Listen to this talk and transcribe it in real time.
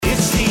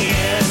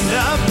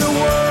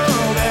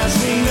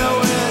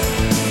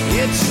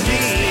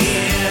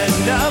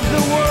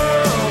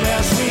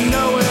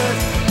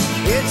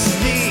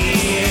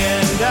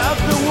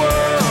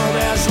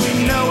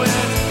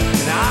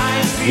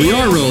We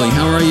are rolling.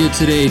 How are you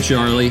today,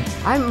 Charlie?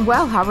 I'm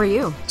well. How are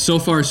you? So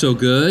far, so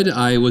good.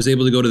 I was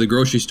able to go to the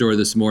grocery store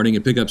this morning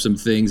and pick up some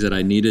things that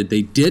I needed.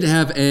 They did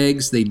have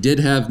eggs. They did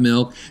have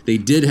milk. They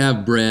did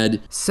have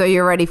bread. So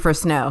you're ready for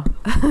snow?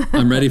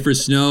 I'm ready for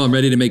snow. I'm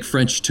ready to make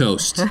French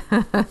toast.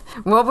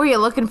 What were you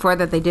looking for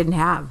that they didn't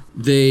have?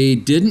 They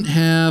didn't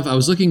have, I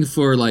was looking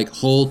for like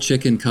whole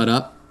chicken cut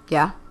up.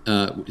 Yeah.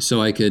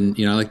 So I can,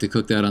 I like to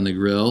cook that on the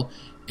grill.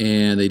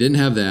 And they didn't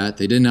have that.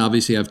 They didn't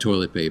obviously have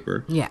toilet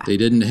paper. Yeah. They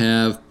didn't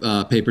have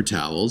paper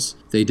towels.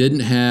 They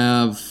didn't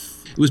have.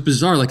 It was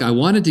bizarre. Like I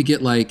wanted to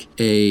get like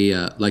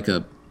a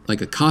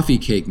coffee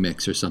cake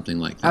mix or something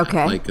like that.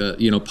 Okay. Like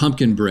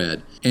pumpkin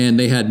bread, and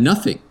they had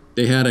nothing.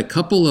 They had a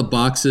couple of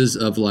boxes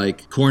of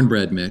like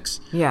cornbread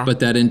mix. Yeah.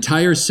 But that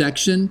entire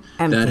section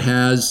empty. That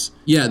has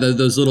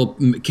those little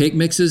cake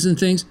mixes and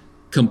things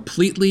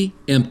completely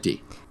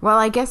empty. Well,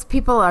 I guess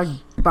people are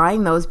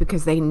buying those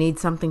because they need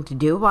something to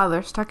do while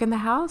they're stuck in the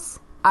house.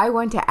 I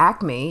went to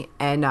Acme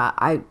and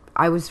I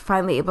was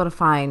finally able to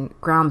find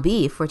ground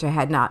beef, which I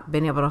had not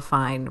been able to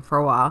find for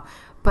a while.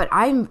 But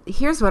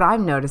here's what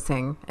I'm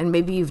noticing, and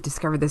maybe you've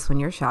discovered this when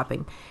you're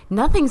shopping.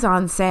 Nothing's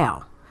on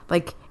sale.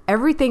 Like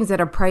everything's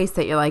at a price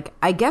that you're like,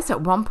 I guess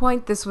at one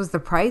point this was the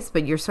price,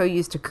 but you're so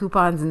used to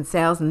coupons and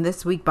sales and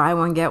this week buy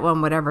one, get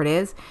one, whatever it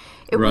is.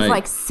 It was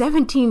like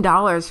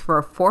 $17 for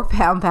a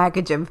 4-pound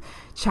package of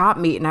chopped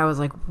meat. And I was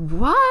like,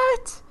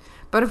 what?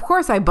 But of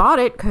course I bought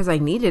it because I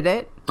needed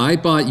it. I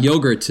bought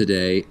yogurt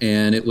today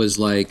and it was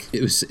like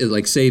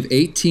save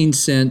 18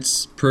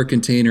 cents per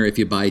container if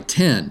you buy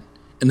 10.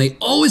 And they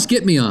always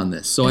get me on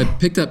this. So I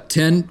picked up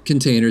 10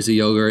 containers of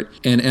yogurt.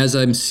 And as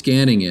I'm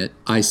scanning it,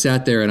 I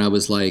sat there and I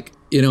was like,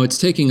 it's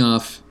taking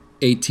off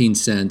 18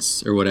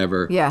 cents or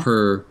whatever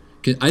per.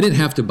 I didn't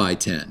have to buy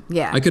 10.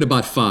 Yeah. I could have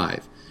bought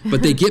 5.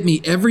 But they get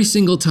me every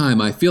single time.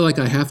 I feel like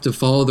I have to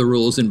follow the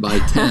rules and buy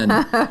 10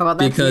 well,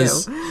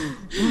 that's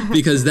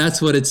because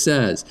that's what it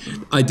says.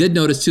 I did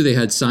notice too, they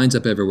had signs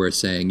up everywhere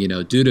saying,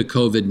 due to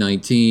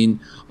COVID-19,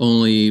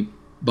 only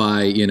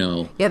buy,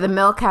 Yeah, the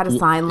milk had a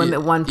sign,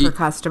 limit 1 per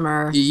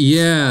customer.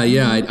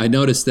 Yeah, I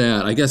noticed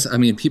that. I guess,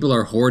 people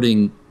are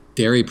hoarding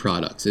dairy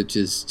products.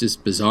 It's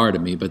just bizarre to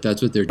me, but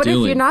that's what they're doing.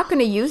 But if you're not going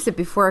to use it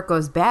before it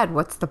goes bad,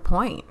 what's the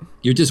point?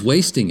 You're just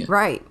wasting it.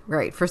 Right,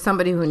 for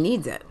somebody who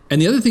needs it.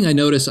 And the other thing I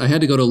noticed, I had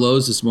to go to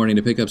Lowe's this morning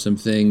to pick up some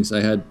things.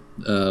 I had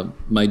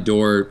my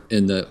door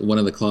in one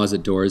of the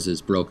closet doors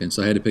is broken,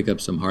 so I had to pick up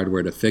some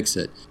hardware to fix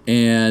it.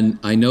 And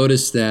I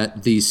noticed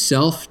that the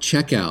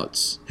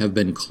self-checkouts have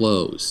been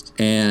closed.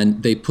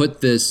 And they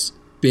put this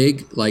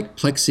big like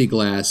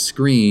plexiglass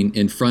screen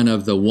in front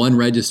of the one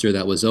register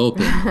that was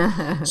open.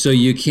 So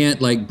you can't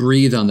like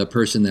breathe on the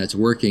person that's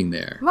working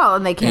there. Well,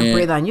 and they can't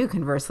breathe on you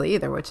conversely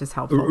either, which is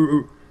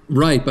helpful.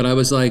 Right, but I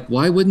was like,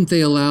 why wouldn't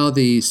they allow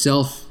the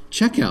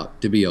self-checkout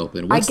to be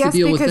open? What's the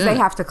deal with that? I guess because they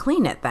have to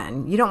clean it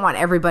then. You don't want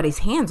everybody's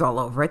hands all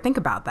over it. Think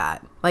about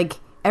that.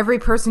 Like every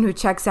person who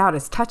checks out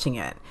is touching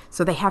it.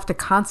 So they have to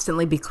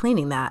constantly be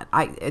cleaning that.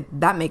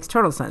 That makes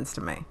total sense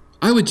to me.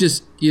 I would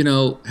just,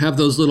 have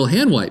those little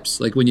hand wipes,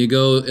 like when you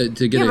go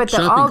to get a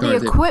shopping cart. All the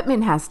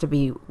equipment has to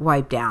be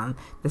wiped down.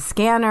 The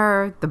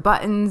scanner, the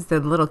buttons, the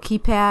little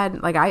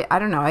keypad. Like, I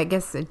don't know. I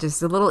guess it's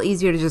just a little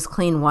easier to just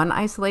clean one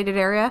isolated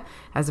area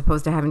as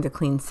opposed to having to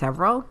clean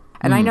several.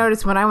 And I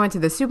noticed when I went to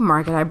the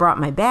supermarket, I brought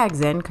my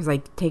bags in because I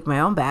take my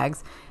own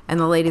bags. And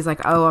the lady's like,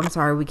 oh, I'm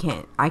sorry,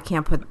 I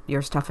can't put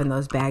your stuff in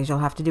those bags. You'll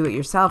have to do it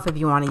yourself if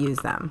you want to use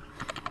them.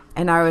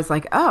 And I was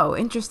like, oh,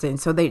 interesting.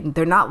 So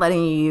they're not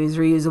letting you use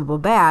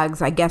reusable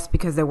bags, I guess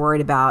because they're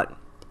worried about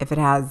if it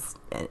has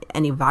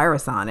any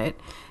virus on it.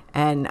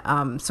 And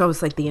so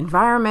it's like the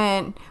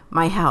environment,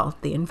 my health,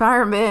 the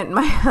environment,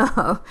 my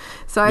health.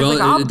 So I was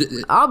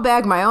like, I'll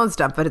bag my own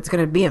stuff, but it's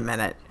going to be a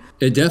minute.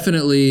 It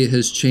definitely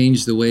has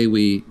changed the way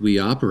we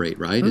operate,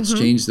 right? Mm-hmm. It's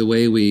changed the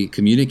way we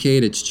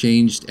communicate. It's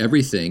changed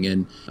everything.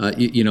 And,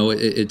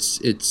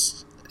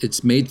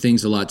 it's made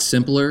things a lot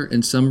simpler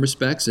in some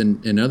respects,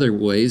 and in other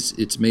ways,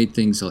 it's made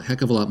things a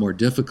heck of a lot more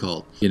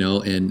difficult,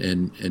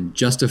 and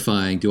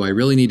justifying, do I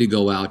really need to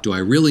go out? Do I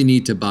really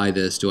need to buy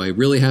this? Do I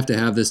really have to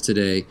have this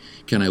today?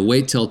 Can I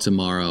wait till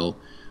tomorrow?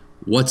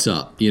 What's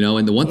up?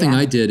 And the one thing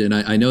I did, and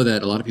I know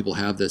that a lot of people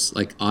have this,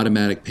 like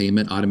automatic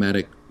payment,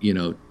 automatic,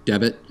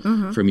 debit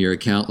from your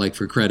account, like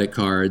for credit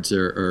cards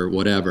or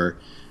whatever.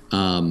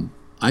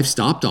 I've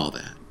stopped all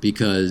that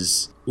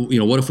because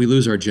what if we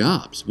lose our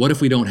jobs? What if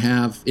we don't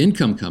have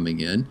income coming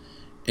in?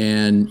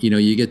 And,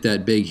 you get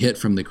that big hit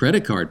from the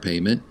credit card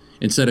payment.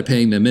 Instead of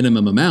paying the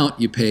minimum amount,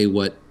 you pay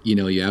what,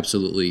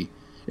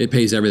 it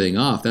pays everything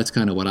off. That's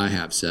kind of what I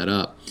have set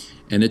up.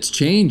 And it's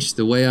changed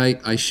the way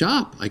I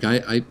shop. Like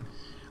I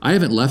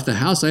haven't left the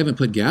house. I haven't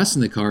put gas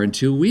in the car in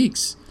 2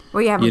 weeks.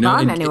 Well, you haven't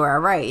gone anywhere,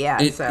 right? Yeah.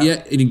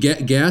 And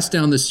gas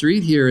down the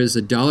street here is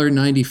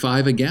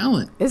 $1.95 a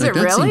gallon. Is it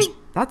really?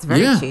 That's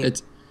very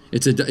cheap.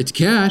 It's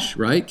cash,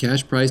 right?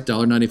 Cash price,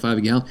 $1.95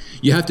 a gallon.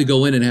 You have to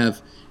go in and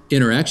have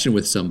interaction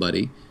with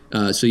somebody,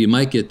 so you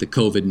might get the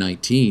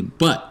COVID-19.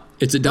 But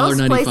It's Those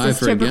 $1.95 places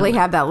for a typically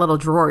gallon. have that little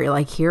drawer. You're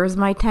like, here's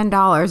my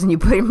 $10, and you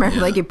put it,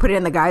 like you put it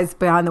in the guys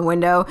behind the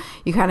window.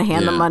 You kind of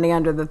hand the money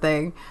under the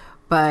thing.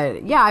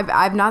 But yeah,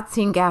 I've not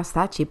seen gas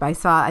that cheap. I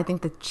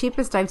think the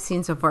cheapest I've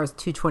seen so far is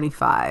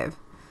 $2.25.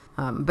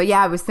 But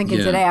yeah, I was thinking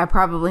today I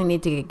probably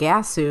need to get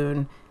gas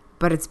soon.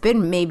 But it's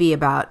been maybe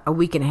about a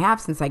week and a half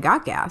since I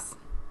got gas,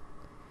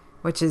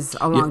 which is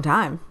a long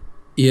time.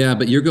 Yeah,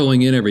 but you're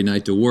going in every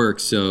night to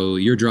work, so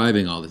you're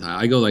driving all the time.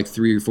 I go like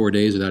 3 or 4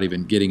 days without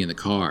even getting in the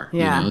car.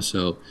 Yeah. You know,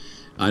 so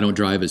I don't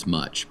drive as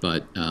much.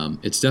 But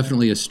it's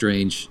definitely a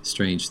strange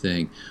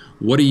thing.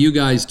 What are you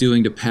guys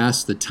doing to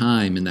pass the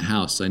time in the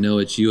house? I know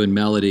it's you and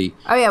Melody.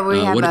 Oh yeah, we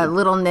have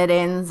little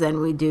knit-ins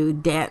and we do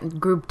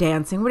group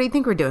dancing. What do you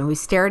think we're doing? We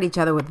stare at each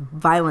other with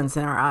violence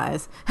in our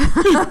eyes.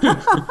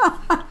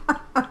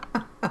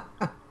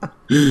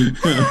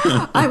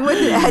 I'm with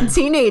a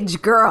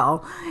teenage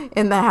girl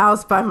in the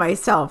house by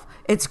myself.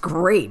 It's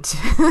great.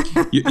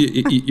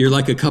 You're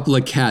like a couple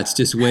of cats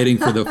just waiting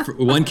for the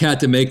one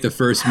cat to make the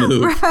first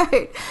move.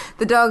 Right.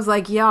 The dog's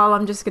like, y'all,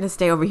 I'm just going to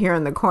stay over here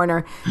in the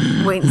corner,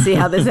 wait and see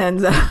how this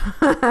ends up.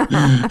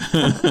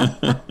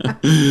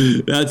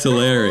 That's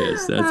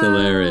hilarious. That's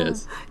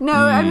hilarious. No,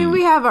 I mean,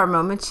 we have our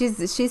moments.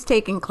 She's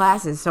taking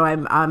classes, so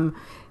I'm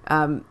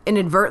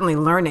inadvertently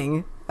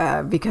learning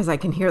because I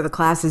can hear the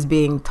classes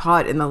being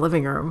taught in the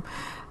living room.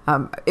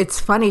 It's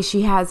funny.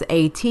 She has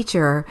a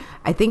teacher.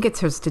 I think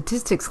it's her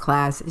statistics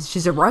class.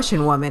 She's a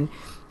Russian woman.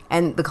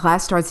 And the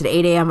class starts at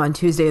 8 a.m. on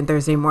Tuesday and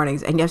Thursday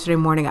mornings. And yesterday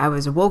morning, I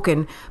was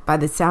awoken by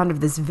the sound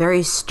of this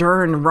very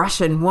stern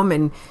Russian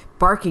woman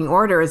barking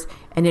orders.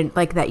 And it,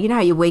 like that, you know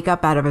how you wake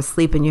up out of a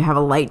sleep and you have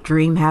a light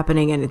dream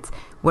happening and it's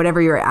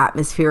whatever your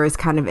atmosphere is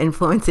kind of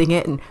influencing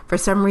it. And for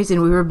some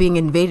reason, we were being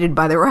invaded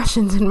by the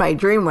Russians in my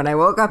dream when I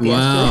woke up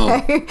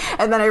yesterday.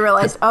 And then I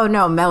realized, oh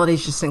no,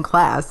 Melody's just in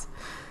class.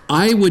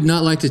 I would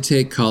not like to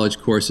take college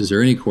courses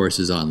or any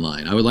courses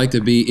online. I would like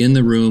to be in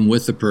the room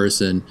with the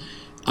person.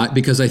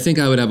 Because I think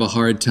I would have a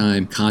hard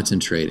time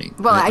concentrating.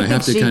 Well, I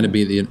have to kind of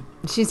be the.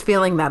 She's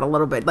feeling that a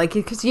little bit, like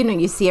because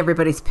you see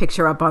everybody's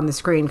picture up on the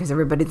screen because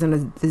everybody's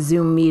in the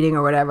Zoom meeting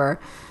or whatever.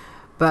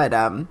 But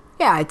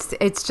yeah, it's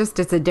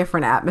a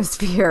different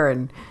atmosphere,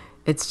 and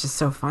it's just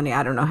so funny.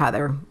 I don't know how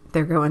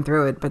they're going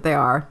through it, but they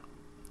are.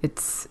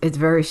 It's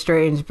very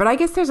strange. But I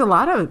guess there's a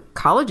lot of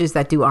colleges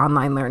that do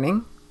online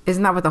learning.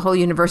 Isn't that what the whole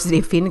University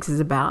of Phoenix is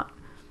about?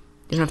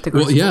 You don't have to go.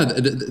 Well, yeah,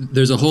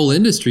 there's a whole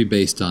industry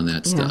based on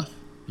that stuff.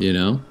 You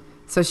know,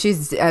 so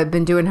she's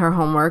been doing her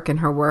homework and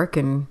her work,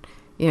 and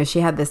you know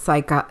she had this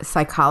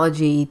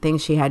psychology thing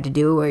she had to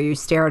do where you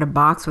stare at a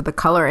box with a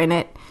color in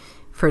it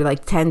for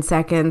like 10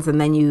 seconds,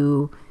 and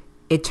then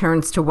it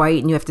turns to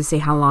white, and you have to say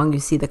how long you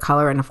see the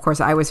color. And of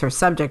course, I was her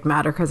subject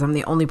matter because I'm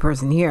the only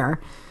person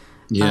here.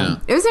 Yeah,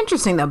 it was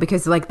interesting though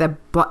because like the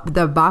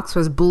box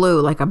was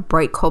blue, like a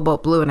bright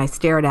cobalt blue, and I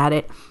stared at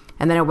it,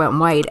 and then it went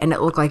white, and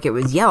it looked like it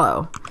was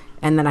yellow.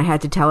 And then I had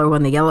to tell her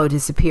when the yellow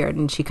disappeared,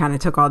 and she kind of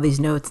took all these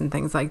notes and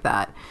things like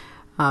that.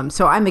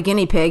 So I'm a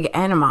guinea pig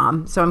and a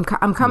mom, so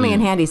I'm coming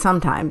in handy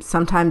sometimes.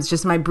 Sometimes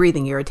just my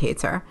breathing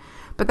irritates her,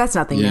 but that's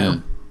nothing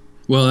new.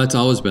 Well, that's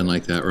always been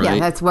like that, right? Yeah,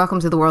 that's welcome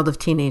to the world of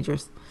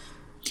teenagers.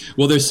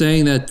 Well, they're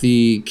saying that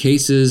the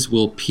cases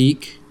will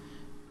peak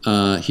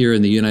here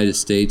in the United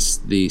States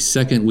the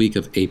second week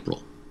of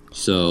April.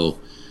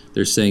 So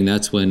they're saying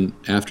that's when,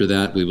 after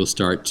that, we will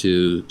start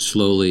to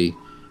slowly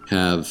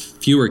have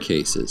fewer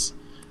cases.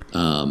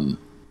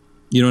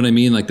 You know what I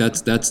mean? Like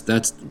that's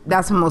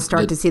when we'll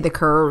start to see the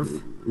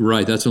curve.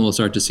 Right. That's when we'll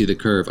start to see the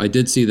curve. I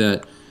did see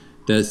that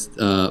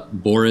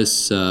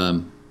Boris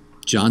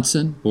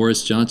Johnson,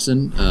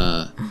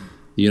 the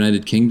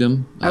United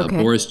Kingdom,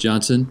 Boris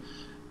Johnson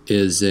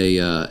is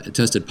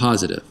tested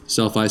positive,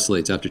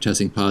 self-isolates after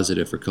testing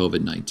positive for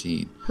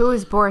COVID-19. Who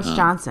is Boris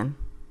Johnson?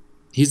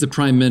 He's the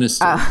prime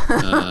minister.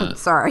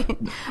 Sorry.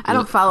 I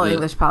don't follow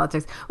English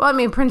politics. Well, I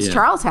mean, Prince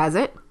Charles has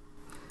it.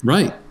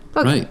 Right.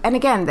 Look, right. And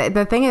again,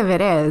 the thing of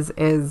it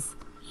is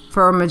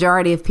for a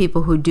majority of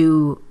people who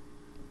do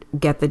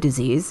get the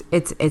disease,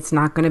 it's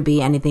not going to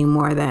be anything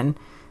more than,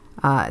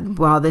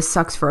 well, this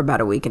sucks for about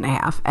a week and a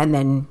half, and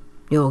then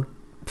you'll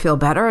feel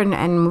better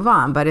and move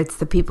on. But it's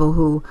the people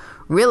who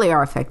really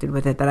are affected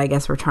with it that I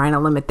guess we're trying to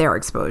limit their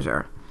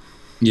exposure.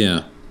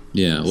 Yeah.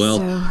 Yeah. Well,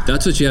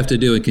 that's what you have to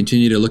do, and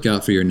continue to look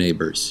out for your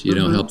neighbors. You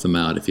know, help them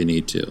out if you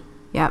need to.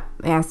 Yep.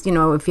 Ask,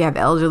 if you have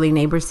elderly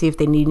neighbors, see if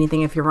they need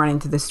anything. If you're running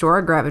to the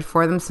store, grab it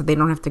for them so they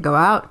don't have to go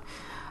out.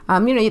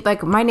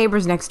 Like my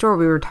neighbors next door,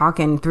 we were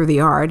talking through the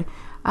yard.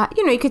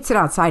 You could sit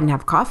outside and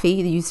have coffee.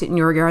 You sit in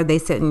your yard, they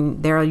sit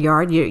in their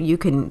yard. You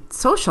can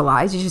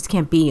socialize. You just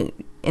can't be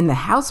in the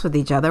house with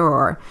each other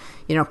or,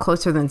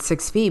 closer than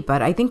 6 feet.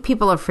 But I think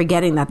people are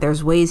forgetting that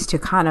there's ways to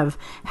kind of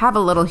have a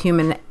little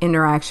human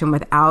interaction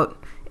without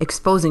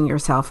exposing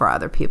yourself or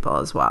other people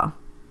as well.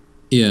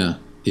 Yeah.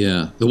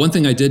 Yeah. The one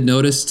thing I did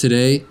notice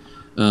today,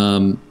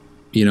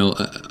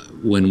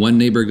 when one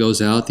neighbor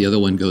goes out, the other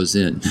one goes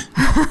in.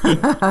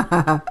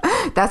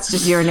 That's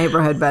just your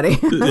neighborhood, buddy.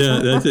 Yeah,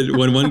 that's it.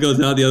 When one goes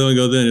out, the other one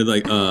goes in. It's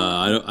like,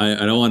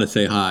 I don't want to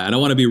say hi. I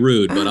don't want to be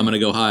rude, but I'm going to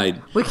go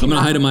hide. I'm going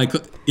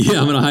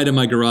to hide in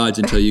my garage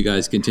until you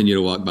guys continue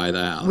to walk by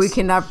the house. We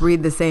cannot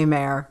breathe the same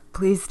air.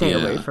 Please stay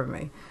away from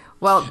me.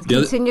 Well,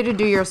 continue to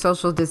do your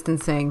social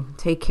distancing,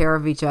 take care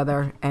of each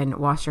other, and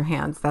wash your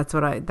hands. That's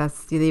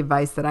the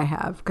advice that I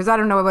have, because I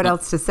don't know what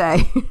else to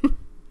say.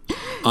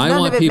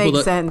 None of it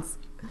makes sense.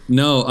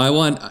 No, I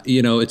want,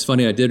 it's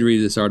funny. I did read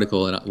this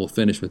article, and we'll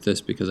finish with this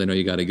because I know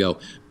you got to go.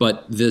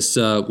 But this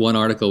one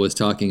article was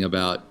talking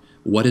about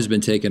what has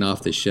been taken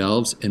off the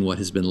shelves and what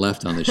has been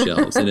left on the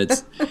shelves. And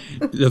it's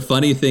the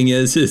funny thing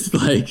is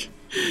like,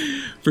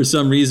 for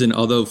some reason,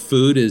 although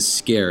food is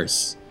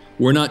scarce,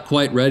 we're not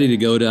quite ready to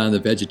go down the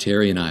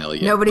vegetarian aisle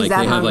yet. Nobody's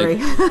that hungry.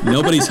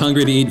 Nobody's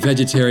hungry to eat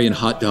vegetarian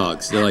hot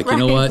dogs. They're like, You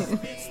know what?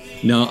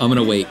 No, I'm going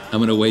to wait. I'm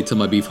going to wait till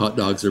my beef hot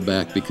dogs are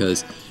back,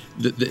 because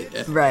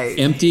the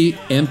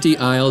empty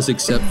aisles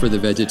except for the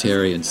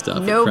vegetarian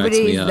stuff.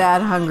 Nobody's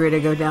that hungry to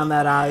go down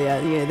that aisle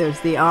yet. Yeah, there's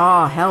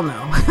hell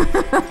no.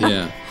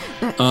 Yeah.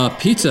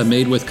 Pizza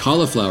made with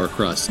cauliflower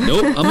crust.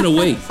 Nope, I'm going to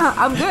wait.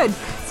 I'm good.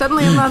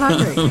 Suddenly I'm not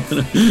hungry.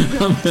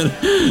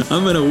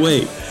 I'm going to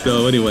wait.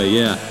 So anyway,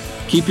 yeah.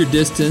 Keep your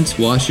distance,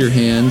 wash your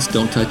hands,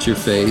 don't touch your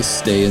face,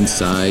 stay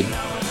inside,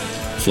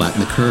 flatten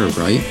the curve,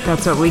 right?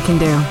 That's what we can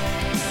do.